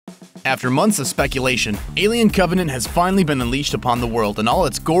After months of speculation, Alien Covenant has finally been unleashed upon the world in all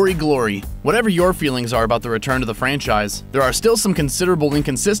its gory glory. Whatever your feelings are about the return to the franchise, there are still some considerable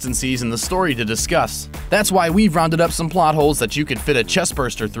inconsistencies in the story to discuss. That's why we've rounded up some plot holes that you could fit a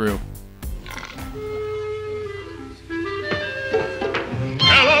chestburster through.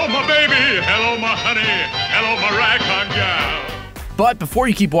 Hello, my baby. Hello, my honey. Hello, my ragtime gal. But before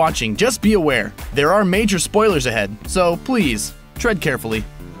you keep watching, just be aware, there are major spoilers ahead, so please, tread carefully.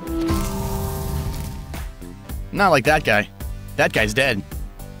 Not like that guy. That guy's dead.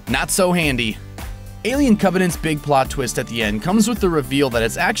 Not so handy. Alien Covenant's big plot twist at the end comes with the reveal that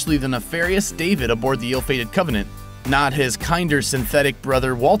it's actually the nefarious David aboard the ill-fated Covenant, not his kinder synthetic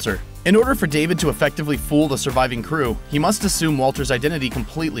brother Walter. In order for David to effectively fool the surviving crew, he must assume Walter's identity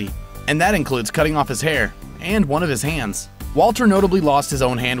completely, and that includes cutting off his hair, and one of his hands. Walter notably lost his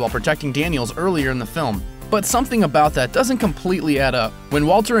own hand while protecting Daniel's earlier in the film, but something about that doesn't completely add up. When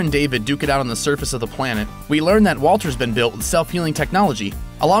Walter and David duke it out on the surface of the planet, we learn that Walter's been built with self-healing technology,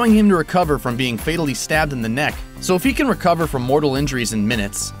 allowing him to recover from being fatally stabbed in the neck. So if he can recover from mortal injuries in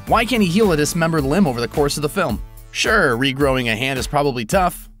minutes, why can't he heal a dismembered limb over the course of the film? Sure, regrowing a hand is probably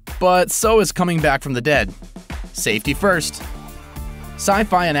tough, but so is coming back from the dead. Safety first.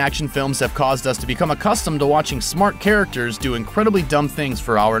 Sci-fi and action films have caused us to become accustomed to watching smart characters do incredibly dumb things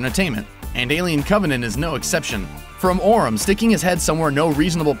for our entertainment, and Alien Covenant is no exception. From Orem sticking his head somewhere no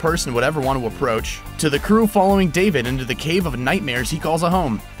reasonable person would ever want to approach, to the crew following David into the cave of nightmares he calls a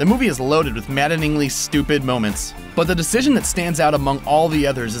home, the movie is loaded with maddeningly stupid moments. But the decision that stands out among all the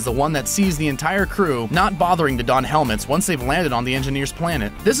others is the one that sees the entire crew not bothering to don helmets once they've landed on the engineer's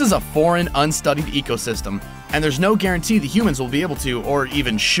planet. This is a foreign, unstudied ecosystem, and there's no guarantee the humans will be able to, or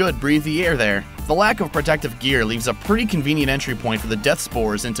even should, breathe the air there. The lack of protective gear leaves a pretty convenient entry point for the death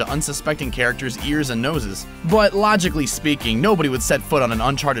spores into unsuspecting characters' ears and noses. But logically speaking, nobody would set foot on an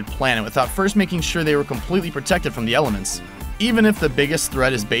uncharted planet without first making sure they were completely protected from the elements. Even if the biggest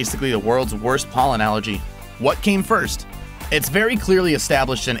threat is basically the world's worst pollen allergy. What came first? It's very clearly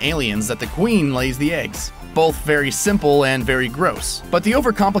established in Aliens that the queen lays the eggs. Both very simple and very gross. But the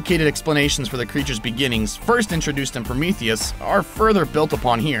overcomplicated explanations for the creature's beginnings, first introduced in Prometheus, are further built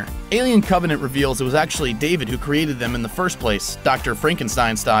upon here. Alien Covenant reveals it was actually David who created them in the first place, Dr.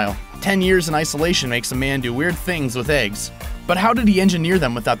 Frankenstein style. 10 years in isolation makes a man do weird things with eggs. But how did he engineer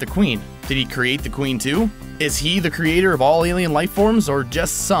them without the queen? Did he create the queen too? Is he the creator of all alien life forms, or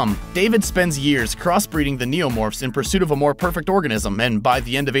just some? David spends years crossbreeding the neomorphs in pursuit of a more perfect organism, and by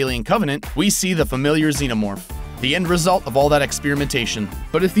the end of Alien Covenant, we see the familiar xenomorph. The end result of all that experimentation.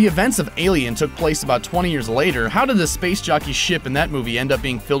 But if the events of Alien took place about 20 years later, how did the space jockey ship in that movie end up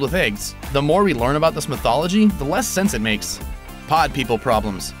being filled with eggs? The more we learn about this mythology, the less sense it makes. Pod people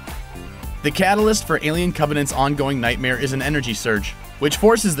problems. The catalyst for Alien Covenant's ongoing nightmare is an energy surge, which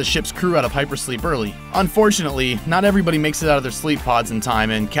forces the ship's crew out of hypersleep early. Unfortunately, not everybody makes it out of their sleep pods in time,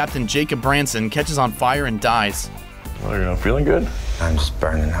 and Captain Jacob Branson catches on fire and dies. Well, you're not feeling good? I'm just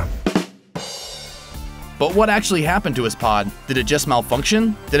burning up. But what actually happened to his pod? Did it just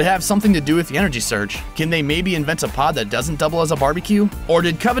malfunction? Did it have something to do with the energy surge? Can they maybe invent a pod that doesn't double as a barbecue? Or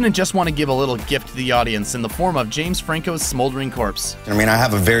did Covenant just want to give a little gift to the audience in the form of James Franco's smoldering corpse? I mean, I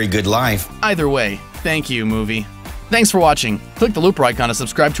have a very good life. Either way, thank you, movie. Thanks for watching. Click the looper icon to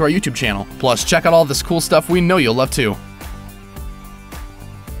subscribe to our YouTube channel. Plus, check out all this cool stuff we know you'll love too.